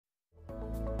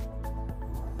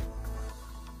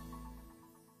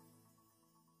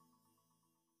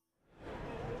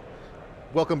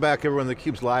Welcome back everyone to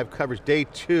theCUBE's live coverage, day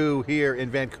 2 here in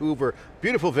Vancouver.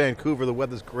 Beautiful Vancouver, the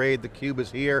weather's great. theCUBE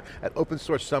is here at Open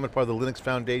Source Summit, part of the Linux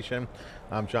Foundation.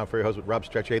 I'm John Furrier, host with Rob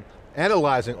Strechay,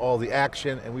 analyzing all the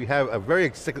action, and we have a very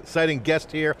exciting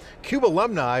guest here, CUBE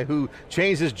alumni who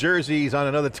changed his jerseys on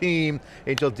another team,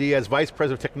 Angel Diaz, Vice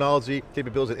President of Technology,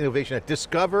 Capabilities and Innovation at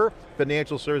Discover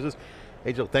Financial Services.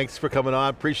 Angel, thanks for coming on,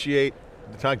 appreciate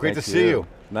the time, great to see you.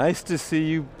 Nice to see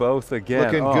you both again.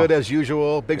 Looking good as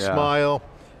usual, big smile.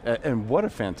 And what a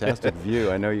fantastic view.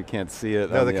 I know you can't see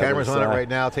it. No, the camera's on it right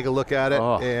now. Take a look at it.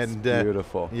 Oh, and it's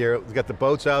beautiful. You got the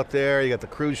boats out there, you got the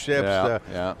cruise ships,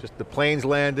 just the planes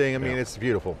landing. I mean, it's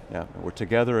beautiful. Yeah, we're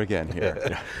together again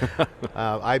here.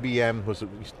 IBM was a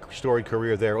storied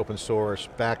career there, open source,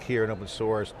 back here in open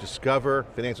source. Discover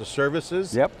Financial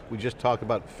Services. Yep. We just talked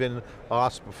about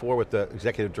FinOps before with the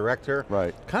executive director.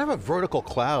 Right. Kind of a vertical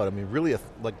cloud. I mean, really,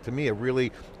 like to me, a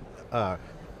really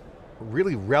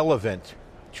relevant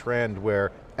trend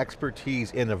where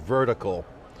expertise in a vertical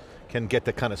can get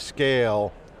the kind of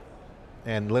scale,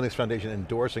 and Linux Foundation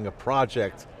endorsing a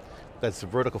project that's a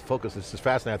vertical focus. This is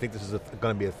fascinating. I think this is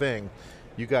going to be a thing.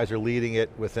 You guys are leading it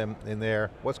with them in there.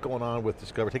 What's going on with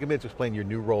Discover? Take a minute to explain your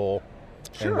new role.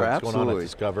 Sure, and what's absolutely. going on at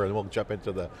Discover, and we'll jump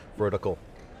into the vertical.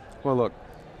 Well look,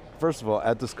 first of all,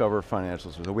 at Discover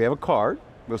Financial Services, we have a card,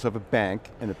 we also have a bank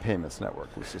and a payments network.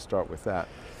 Let's just start with that.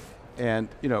 And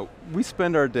we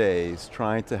spend our days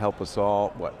trying to help us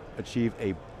all, achieve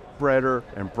a brighter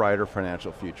and brighter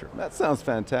financial future. That sounds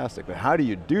fantastic, but how do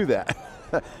you do that?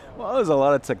 Well, there's a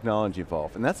lot of technology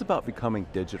involved, and that's about becoming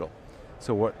digital.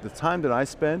 So the time that I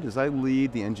spend is I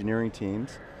lead the engineering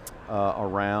teams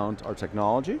around our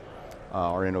technology,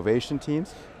 our innovation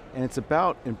teams, and it's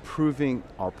about improving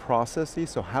our processes,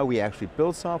 so how we actually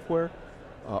build software,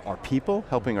 our people,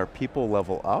 helping our people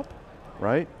level up,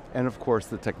 right? And of course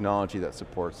the technology that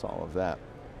supports all of that.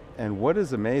 And what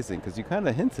is amazing, because you kind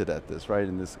of hinted at this, right,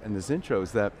 in this intro,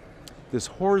 is that this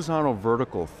horizontal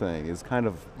vertical thing is kind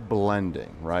of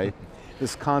blending, right?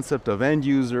 This concept of end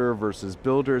user versus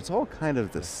builder, it's all kind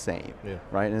of the same,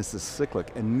 right? And it's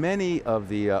cyclic. And many of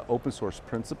the open source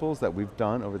principles that we've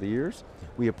done over the years,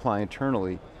 we apply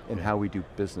internally in how we do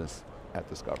business at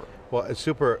Discover. Well, it's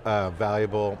super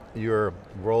valuable. Your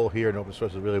role here in open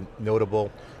source is really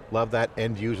notable. Love that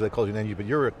end user, they call you an end user, but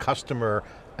you're a customer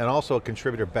and also a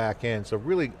contributor back end, so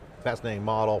really fascinating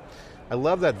model. I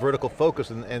love that vertical focus,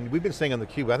 and we've been saying on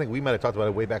theCUBE, I think we might have talked about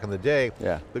it way back in the day,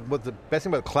 what the best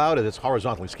thing about the cloud is it's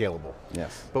horizontally scalable.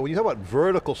 Yes. But when you talk about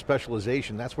vertical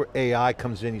specialization, that's where AI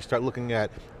comes in. You start looking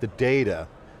at the data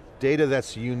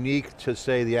that's unique to,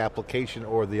 say, the application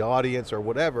or the audience or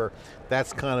whatever,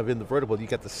 that's kind of in the vertical. You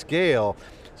got the scale,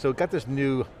 so it got this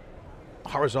new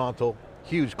horizontal,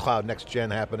 huge cloud next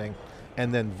gen happening,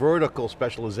 and then vertical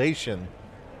specialization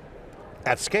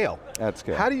at scale. At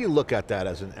scale. How do you look at that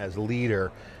as a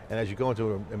leader, and as you go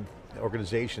into an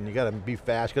organization, you got to be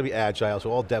fast, you got to be agile,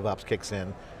 so all DevOps kicks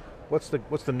in. What's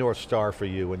the North Star for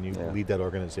you when you lead that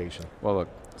organization? Well look,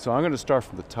 so I'm going to start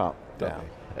from the top down.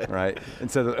 Right?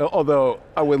 Instead of, although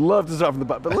I would love to start from the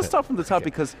bottom, but let's start from the top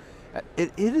because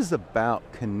it is about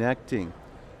connecting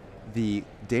the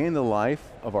day in the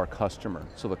life of our customer.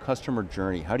 So the customer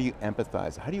journey, how do you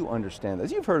empathize? How do you understand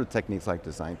this? You've heard of techniques like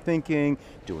design thinking,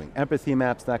 doing empathy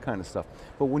maps, that kind of stuff.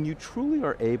 But when you truly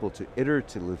are able to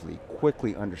iteratively,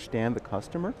 quickly understand the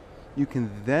customer, you can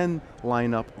then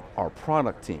line up our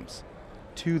product teams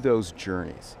to those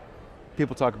journeys.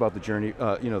 People talk about the journey,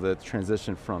 the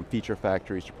transition from feature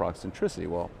factories to product centricity.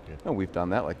 Well, we've done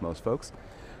that like most folks.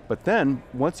 But then,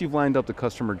 once you've lined up the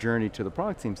customer journey to the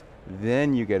product teams,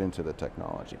 then you get into the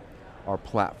technology, our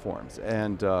platforms.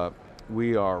 And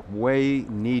we are way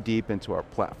knee deep into our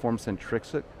platform-centric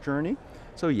journey.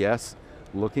 So yes,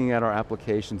 looking at our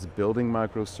applications, building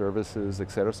microservices,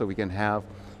 et cetera, so we can have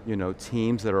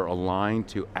teams that are aligned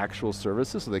to actual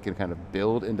services so they can kind of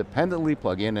build independently,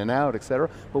 plug in and out, et cetera.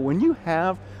 But when you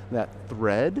have that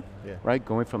thread, right,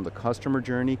 going from the customer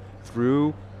journey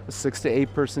through a 6 to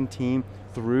 8 person team,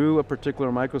 through a particular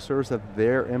microservice that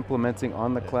they're implementing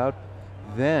on the cloud,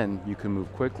 then you can move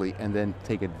quickly and then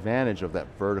take advantage of that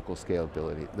vertical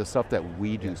scalability, the stuff that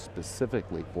we do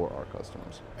specifically for our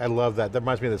customers. I love that. That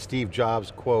reminds me of the Steve Jobs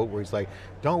quote where he's like,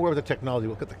 don't worry about the technology,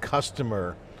 look at the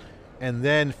customer, and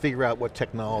then figure out what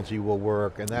technology will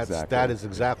work, and that is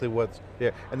exactly what's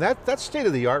there. And that's state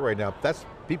of the art right now.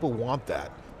 People want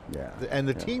that. And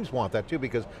the teams want that too,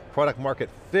 because product market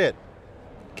fit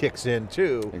kicks in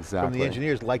too. From the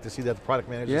engineers, like to see that, the product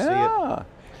managers see it.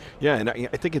 Yeah, and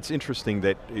I think it's interesting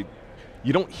that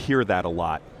you don't hear that a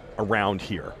lot around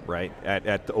here, right?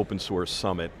 At the Open Source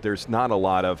Summit, there's not a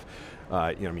lot of,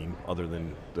 other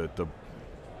than the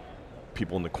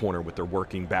people in the corner with their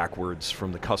working backwards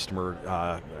from the customer.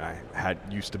 I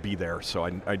used to be there, so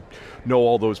I know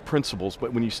all those principles,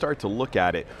 but when you start to look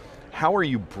at it, how are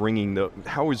you bringing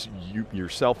how is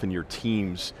yourself and your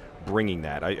teams bringing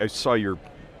that? I saw your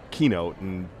keynote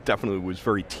and definitely was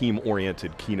very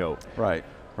team-oriented keynote. Right,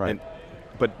 right.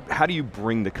 But how do you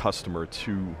bring the customer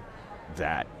to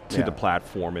that, to the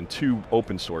platform and to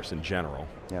open source in general?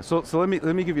 Yeah, so let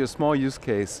me give you a small use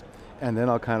case, and then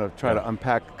I'll kind of try to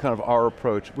unpack kind of our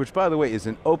approach, which by the way is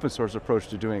an open source approach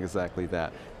to doing exactly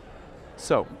that.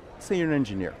 So, say you're an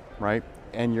engineer, right?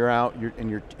 And you're out,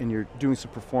 you're doing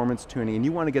some performance tuning, and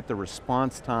you want to get the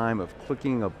response time of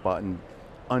clicking a button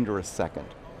under a second.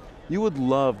 You would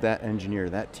love that engineer,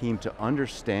 that team to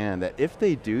understand that if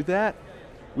they do that,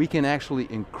 we can actually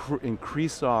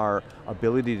increase our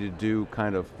ability to do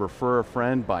kind of refer a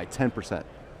friend by 10%.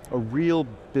 A real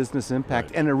business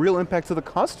impact and a real impact to the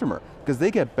customer because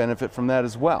they get benefit from that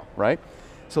as well, right?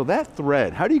 So that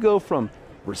thread, how do you go from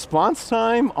response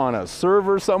time on a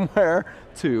server somewhere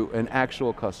to an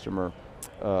actual customer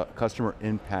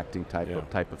impacting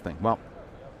type of thing? Well,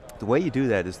 the way you do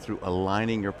that is through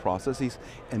aligning your processes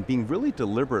and being really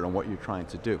deliberate on what you're trying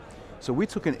to do. So we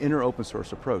took an inner open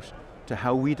source approach to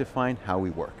how we define how we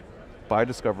work. By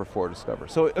Discover, for Discover.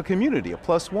 So a community, a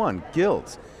 +1,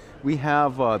 guilds. We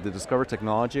have the Discover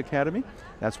Technology Academy.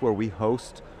 That's where we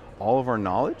host all of our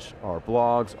knowledge, our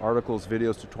blogs, articles,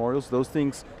 videos, tutorials. Those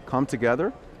things come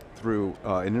together through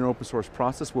an open source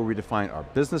process where we define our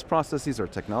business processes, our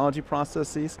technology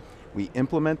processes. We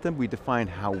implement them, we define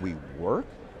how we work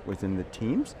within the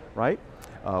teams, right?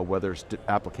 Whether it's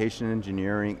application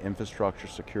engineering, infrastructure,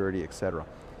 security, et cetera.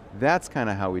 That's kind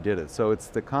of how we did it. So it's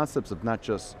the concepts of not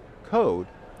just code,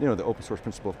 the open source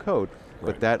principle of code,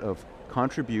 but that of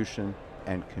contribution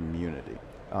and community.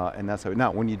 And that's how,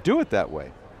 now when you do it that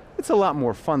way, it's a lot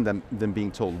more fun than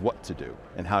being told what to do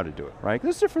and how to do it, right?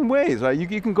 There's different ways, right?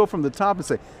 You can go from the top and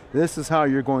say, this is how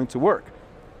you're going to work.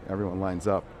 Everyone lines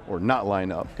up, or not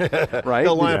line up, right?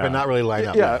 They'll line up and not really line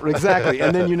up. Yeah, exactly,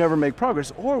 and then you never make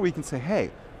progress. Or we can say,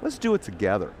 hey, let's do it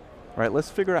together, right? Let's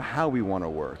figure out how we want to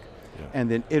work,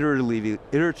 and then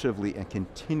iteratively and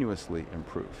continuously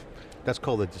improve. That's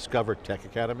called the Discover Tech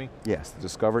Academy? Yes, the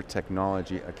Discover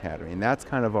Technology Academy, and that's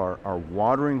kind of our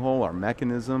watering hole, our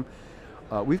mechanism.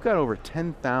 We've got over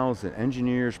 10,000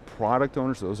 engineers, product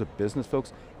owners, those are business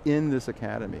folks, in this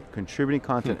academy, contributing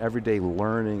content every day,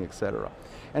 learning, et cetera.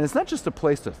 And it's not just a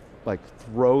place to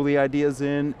throw the ideas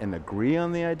in and agree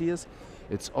on the ideas,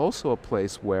 it's also a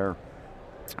place where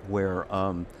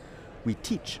we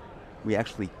teach. We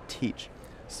actually teach.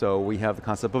 So we have the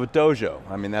concept of a dojo.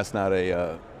 I mean, that's not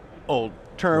a old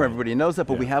term, everybody knows that,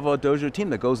 but we have a dojo team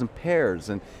that goes in pairs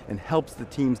and helps the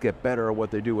teams get better at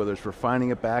what they do, whether it's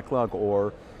refining a backlog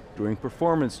or doing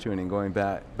performance tuning, going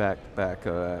back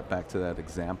to that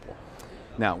example.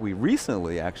 Now, we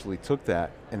recently actually took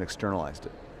that and externalized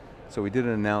it. So we did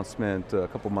an announcement a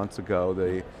couple months ago,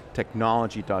 the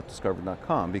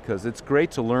technology.discover.com, because it's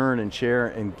great to learn and share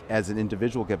and as an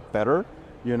individual get better,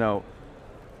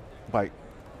 by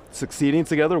succeeding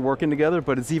together, working together,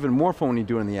 but it's even more fun when you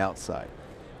do it on the outside.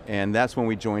 And that's when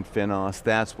we joined Finos.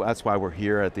 That's why we're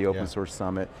here at the Open Source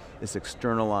Summit, is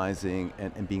externalizing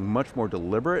and being much more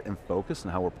deliberate and focused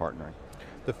on how we're partnering.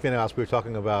 The Finos, we were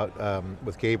talking about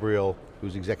with Gabriel,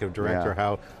 who's executive director,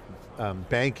 how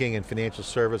banking and financial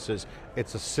services,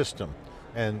 it's a system.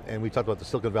 And we talked about the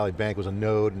Silicon Valley Bank was a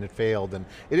node and it failed, and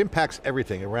it impacts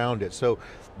everything around it. So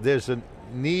there's a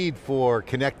need for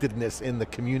connectedness in the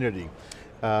community,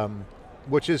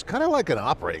 which is kind of like an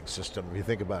operating system if you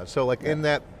think about it. So like in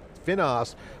that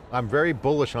Finos, I'm very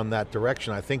bullish on that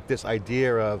direction. I think this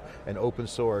idea of an open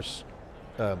source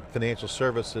financial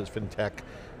services, fintech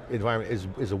environment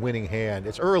is a winning hand.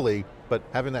 It's early, but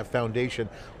having that foundation.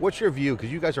 What's your view?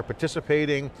 Because you guys are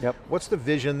participating. What's the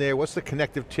vision there? What's the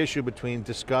connective tissue between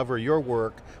Discover, your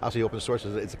work, obviously open source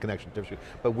it's a connection tissue,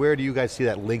 but where do you guys see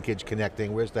that linkage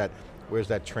connecting? Where's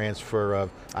that transfer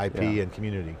of IP and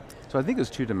community? So I think it's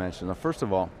two dimensions. Now, first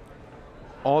of all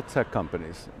tech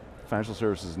companies, financial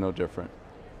services is no different,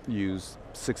 use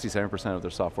 67% of their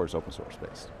software is open source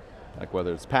based. Like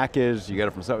whether it's packaged, you get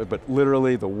it from somewhere, but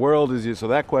literally the world is used, so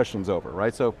that question's over,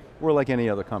 right? So we're like any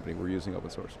other company, we're using open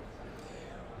source.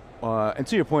 And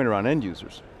to your point around end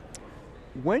users,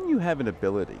 when you have an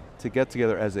ability to get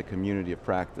together as a community of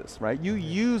practice, right? You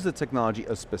use the technology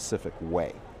a specific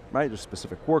way, right? There's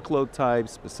specific workload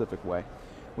types, specific way.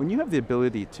 When you have the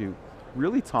ability to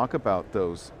really talk about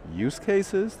those use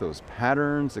cases, those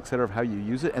patterns, et cetera, of how you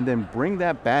use it, and then bring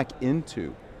that back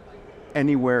into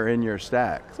anywhere in your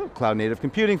stack. So Cloud Native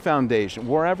Computing Foundation,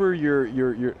 wherever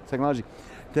your technology,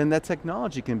 then that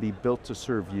technology can be built to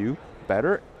serve you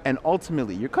better and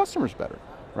ultimately your customers better,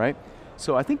 right?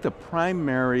 So I think the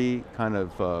primary kind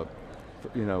of,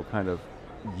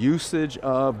 usage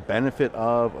of, benefit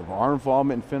of our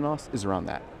involvement in FinOps is around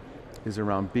that. Is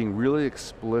around being really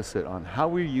explicit on how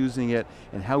we're using it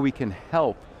and how we can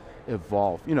help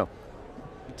evolve. You know,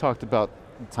 we talked about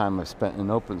the time I spent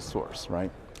in open source, right?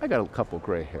 I got a couple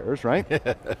gray hairs, right?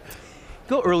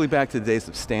 Go early back to the days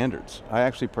of standards. I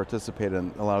actually participated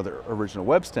in a lot of the original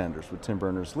web standards with Tim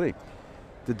Berners-Lee.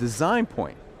 The design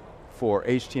point for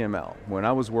HTML, when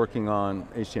I was working on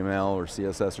HTML or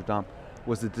CSS or DOM,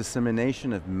 was the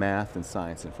dissemination of math and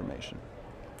science information.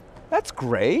 That's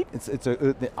great,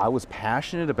 I was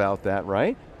passionate about that,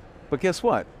 right? But guess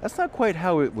what? That's not quite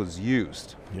how it was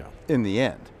used in the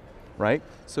end, right?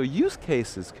 So use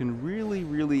cases can really,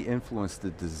 really influence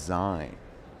the design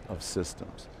of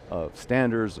systems, of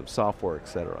standards, of software, et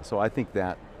cetera. So I think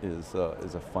that is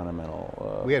a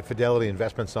fundamental. We had Fidelity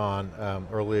Investments on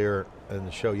earlier in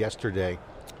the show yesterday,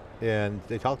 and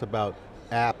they talked about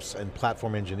apps and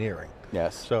platform engineering.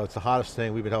 Yes. So it's the hottest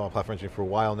thing. We've been talking about platform engineering for a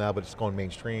while now, but it's going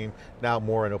mainstream, now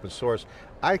more in open source.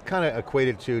 I kind of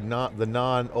equated to the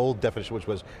non-old definition, which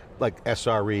was like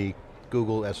SRE,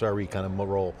 Google SRE kind of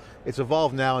role. It's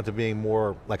evolved now into being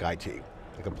more like IT,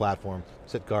 like a platform,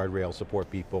 set guardrails, support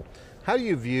people. How do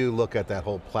you look at that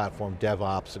whole platform,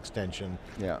 DevOps extension,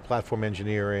 platform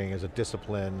engineering as a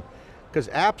discipline? Because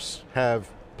apps have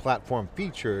platform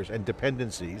features and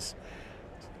dependencies.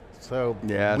 So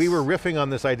we were riffing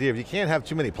on this idea of you can't have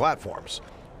too many platforms.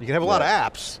 You can have a lot of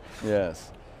apps.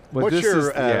 Yes. But what's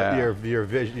your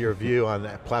view on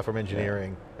that platform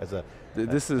engineering as a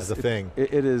thing?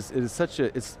 It is such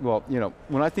a, well, you know,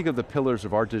 when I think of the pillars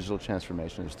of our digital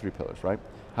transformation, there's 3 pillars, right?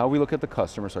 How we look at the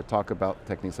customer, so I talk about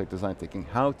techniques like design thinking,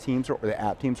 how the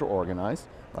app teams are organized,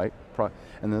 right?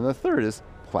 And then the third is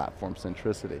platform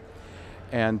centricity.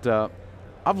 And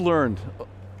I've learned,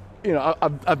 you know,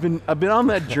 I've been on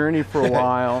that journey for a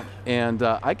while, and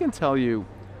I can tell you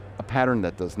a pattern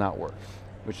that does not work,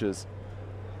 which is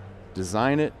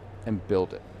design it and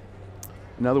build it.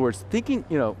 In other words, thinking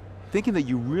that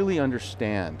you really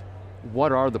understand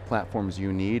what are the platforms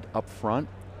you need up front,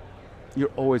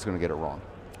 you're always going to get it wrong,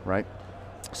 right?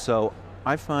 So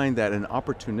I find that an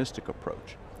opportunistic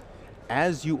approach,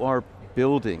 as you are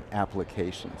building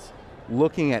applications,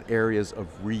 looking at areas of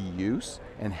reuse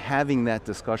and having that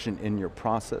discussion in your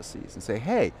processes and say,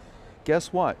 hey,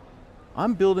 guess what?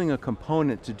 I'm building a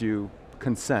component to do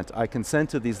consent. I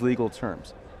consent to these legal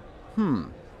terms.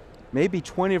 Maybe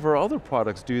 20 of our other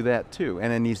products do that too,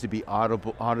 and it needs to be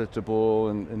auditable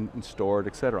and stored,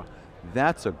 et cetera.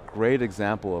 That's a great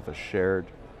example of a shared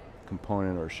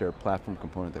component or a shared platform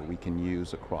component that we can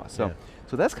use across. So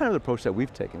that's kind of the approach that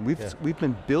we've taken. We've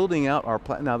been building out our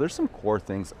platform. Now there's some core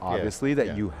things, obviously,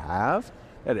 that you have,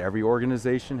 that every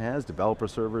organization has, developer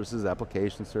services,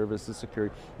 application services,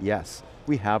 security. Yes,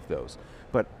 we have those.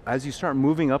 But as you start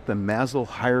moving up the Maslow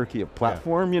hierarchy of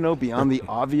platform, you know, beyond the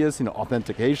obvious, you know,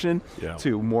 authentication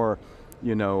to more,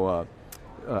 you know,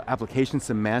 application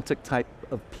semantic type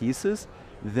of pieces,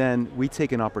 then we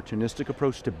take an opportunistic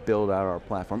approach to build out our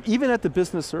platform, even at the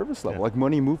business service level, like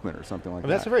money movement or something like that.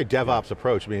 That's a very DevOps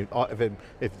approach. I mean,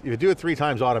 if you do it 3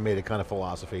 times automated kind of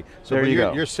philosophy. So there you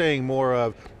go. You're saying more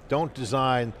of, don't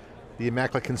design the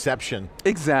immaculate conception.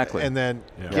 Exactly. And then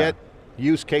get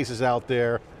use cases out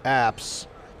there, apps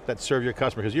that serve your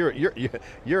customer, because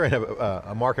you're in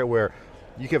a market where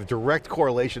you have direct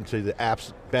correlation to the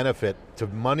app's benefit to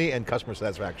money and customer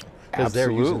satisfaction, because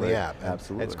they're using the app.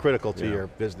 Absolutely. It's critical to your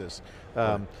business.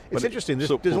 It's interesting, there's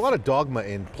a lot of dogma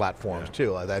in platforms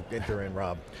too, that enter in,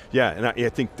 Rob. Yeah, and I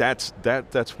think that's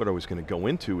what I was going to go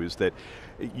into, is that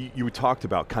you talked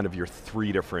about kind of your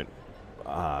 3 different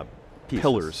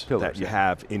pillars that you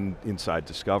have inside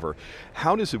Discover.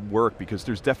 How does it work? Because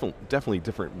there's definitely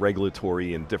different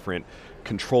regulatory and different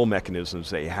control mechanisms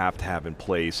that you have to have in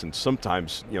place, and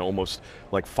sometimes, you know, almost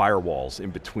like firewalls in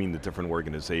between the different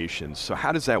organizations. So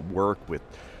how does that work with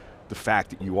the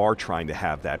fact that you are trying to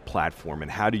have that platform, and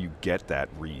how do you get that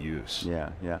reuse?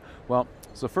 Yeah. Well,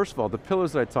 so first of all, the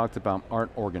pillars that I talked about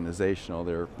aren't organizational,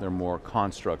 they're more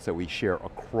constructs that we share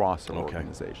across an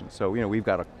organization. So, you know, we've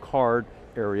got a card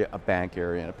area, a bank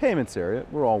area, and a payments area.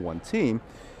 We're all one team.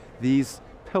 These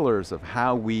pillars of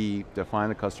how we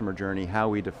define a customer journey, how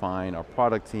we define our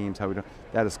product teams,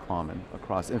 that is common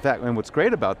across. In fact, and what's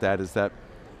great about that is that,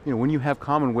 you know, when you have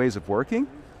common ways of working,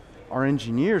 our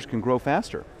engineers can grow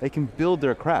faster. They can build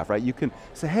their craft, right? You can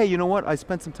say, hey, you know what? I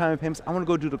spent some time in payments. I want to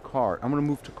go do the card. I'm going to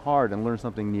move to card and learn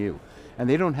something new. And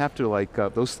they don't have to, like,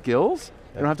 those skills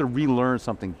They don't have to relearn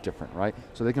something different, right?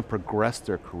 So they can progress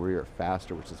their career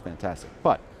faster, which is fantastic.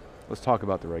 But let's talk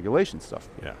about the regulation stuff.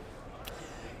 Yeah.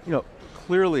 You know,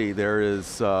 clearly there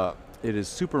is, it is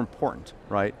super important,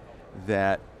 right,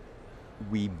 that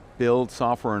we build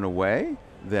software in a way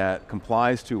that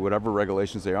complies to whatever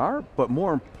regulations they are, but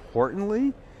more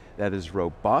importantly, that is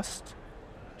robust,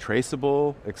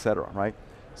 traceable, et cetera, right?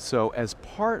 So as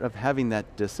part of having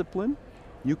that discipline,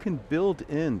 you can build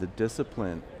in the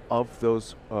discipline of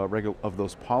those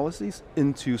policies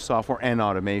into software and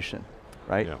automation,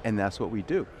 right? Yeah. And that's what we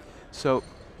do. So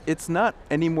it's not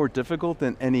any more difficult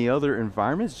than any other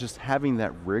environment, it's just having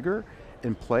that rigor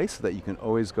in place so that you can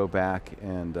always go back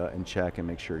and check and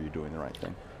make sure you're doing the right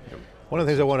thing. One of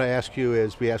the things I want to ask you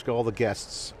is, we ask all the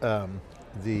guests,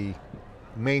 the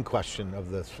main question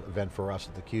of this event for us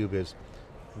at theCUBE is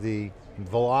the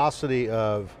velocity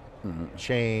of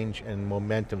change and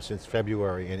momentum since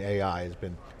February in AI has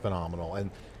been phenomenal. And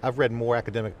I've read more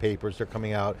academic papers, they're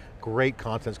coming out, great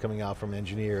content's coming out from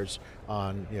engineers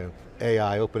on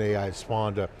AI, OpenAI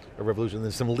spawned a revolution.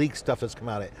 There's some leak stuff that's come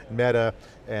out at Meta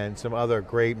and some other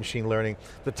great machine learning.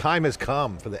 The time has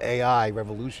come for the AI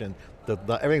revolution.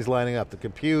 Everything's lining up, the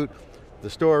compute, the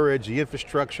storage, the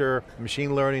infrastructure,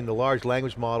 machine learning, the large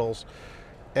language models.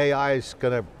 AI is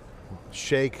going to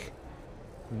shake.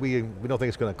 We don't think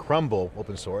it's going to crumble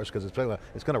open source because it's going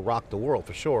to rock the world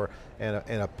for sure, in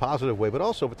a positive way, but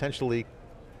also potentially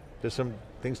there's some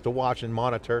things to watch and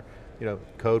monitor,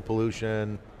 code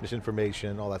pollution,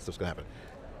 misinformation, all that stuff's going to happen.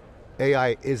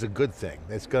 AI is a good thing,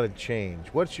 it's going to change.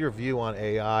 What's your view on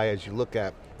AI as you look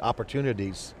at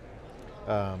opportunities?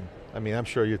 I mean, I'm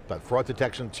sure you've got fraud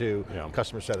detection to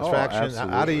customer satisfaction.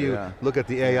 How do you look at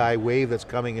the AI wave that's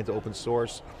coming into open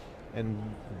source, and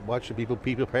what should people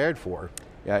be prepared for?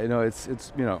 Yeah, it's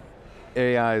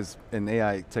AIs and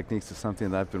AI techniques is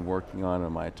something that I've been working on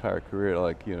in my entire career.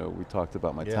 Like, we talked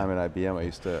about my time at IBM. I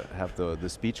used to have the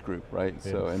speech group, right?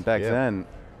 Yeah. So, and back then,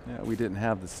 we didn't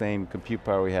have the same compute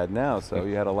power we had now, so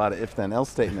you had a lot of if-then-else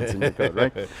statements in your code,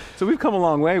 right? So we've come a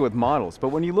long way with models, but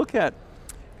when you look at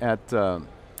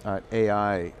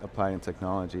AI applied in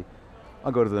technology,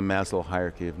 I'll go to the Maslow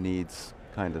hierarchy of needs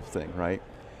kind of thing, right?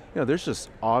 There's just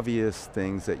obvious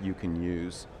things that you can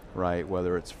use, right?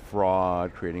 Whether it's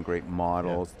fraud, creating great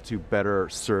models, to better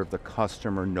serve the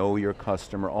customer, know your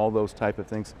customer, all those type of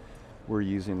things. We're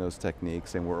using those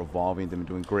techniques and we're evolving them and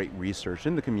doing great research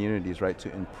in the communities, right,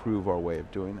 to improve our way of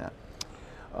doing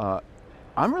that.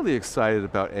 I'm really excited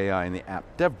about AI in the app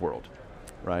dev world,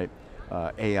 right?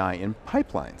 AI in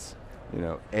pipelines,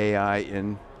 AI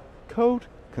in code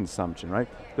consumption, right?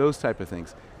 Those type of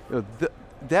things.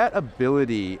 That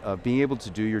ability of being able to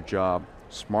do your job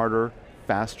smarter,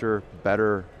 faster,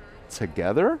 better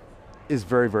together is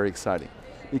very, very exciting.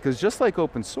 Because just like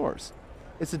open source,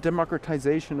 it's a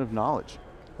democratization of knowledge,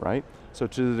 right? So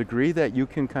to the degree that you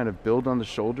can kind of build on the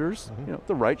shoulders,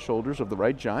 the right shoulders of the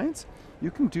right giants,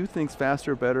 you can do things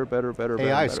faster, better.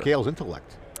 AI scales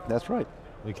intellect. That's right.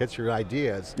 It gets your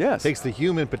ideas, yes. Takes the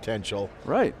human potential.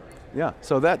 Right, yeah,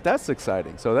 so that's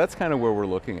exciting. So that's kind of where we're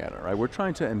looking at it, right? We're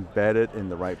trying to embed it in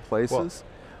the right places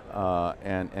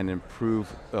and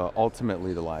improve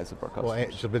ultimately the lives of our customers. Well,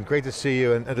 it's been great to see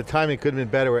you, and the timing couldn't have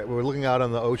been better. We're looking out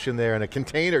on the ocean there and a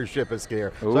container ship is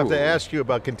here. So I have to ask you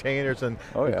about containers and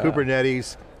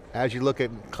Kubernetes. As you look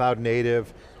at cloud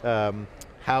native,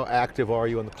 how active are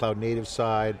you on the cloud native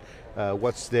side?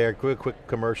 What's there? Quick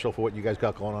commercial for what you guys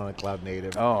got going on at Cloud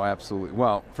Native. Oh, absolutely.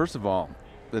 Well, first of all,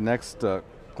 the next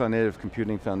Cloud Native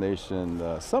Computing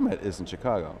Foundation Summit is in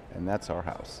Chicago, and that's our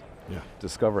house. Yeah.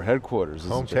 Discover headquarters is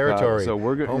home in Chicago. territory. So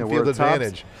we're home field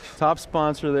advantage. Top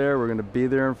sponsor there. We're going to be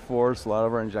there in force. A lot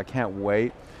of our energy. I can't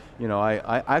wait.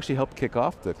 I actually helped kick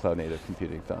off the Cloud Native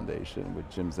Computing Foundation with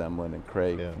Jim Zemlin and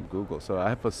Craig from Google. So I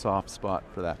have a soft spot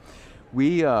for that.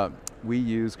 We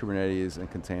use Kubernetes and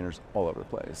containers all over the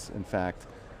place. In fact,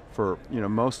 for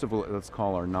most of let's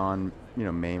call our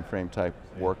non-mainframe type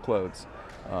workloads,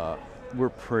 we're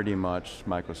pretty much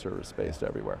microservice based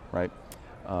everywhere, right?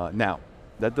 Now,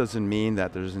 that doesn't mean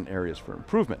that there isn't areas for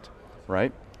improvement,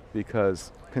 right?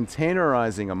 Because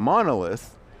containerizing a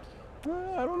monolith,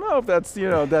 I don't know if that's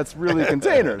that's really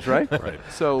containers, right? Right.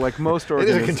 So like most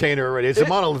organizations, it is a container already. It's a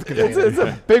monolith container. It's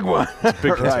a big one.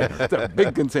 Right. It's a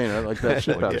big container like that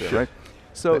ship out there, right?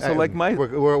 So like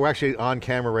we're actually on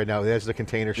camera right now. There's the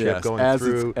container ship going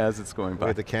through as it's going by.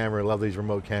 With the camera, love these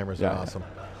remote cameras. They're awesome.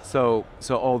 So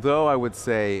although I would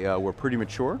say we're pretty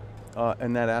mature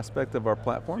in that aspect of our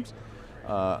platforms,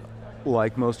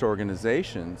 like most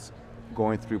organizations,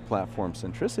 going through platform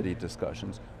centricity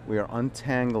discussions, we are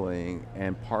untangling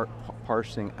and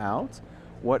parsing out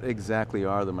what exactly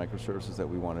are the microservices that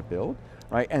we want to build,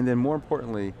 right? And then more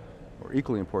importantly, or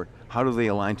equally important, how do they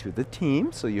align to the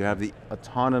team? So you have the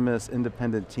autonomous,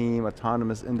 independent team,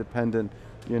 autonomous, independent,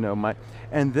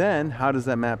 and then how does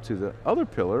that map to the other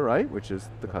pillar, right? Which is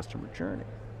the customer journey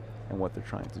and what they're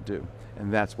trying to do.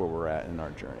 And that's where we're at in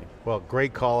our journey. Well,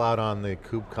 great call out on the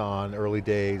KubeCon early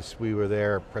days. We were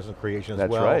there, present creation as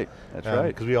that's well. Right. That's right.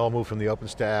 Because we all moved from the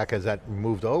OpenStack. As that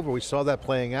moved over, we saw that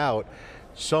playing out.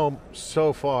 So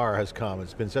far has come.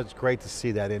 It's been such great to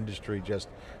see that industry just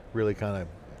really kind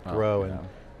of grow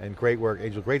and great work.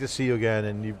 Angel, great to see you again,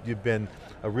 and you've been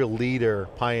a real leader,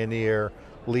 pioneer,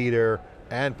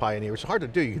 and pioneer. It's hard to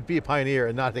do. You could be a pioneer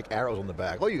and not take arrows on the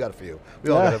back. Oh, you got a few. We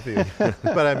all got a few.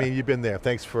 But I mean, you've been there.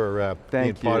 Thanks for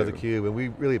being part of theCUBE, and we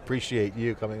really appreciate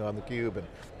you coming on theCUBE and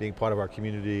being part of our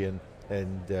community,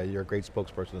 and you're a great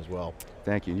spokesperson as well.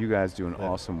 Thank you. You guys doing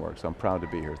awesome work, so I'm proud to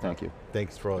be here. Thank you.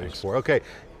 Thanks for all your support. Okay.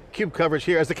 CUBE coverage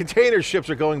here as the container ships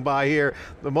are going by here.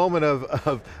 The moment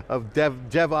of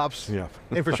DevOps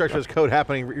infrastructure as code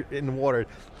happening in the water.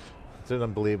 It's an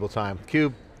unbelievable time.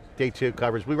 CUBE, day 2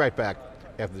 coverage. We'll be right back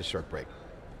after this short break.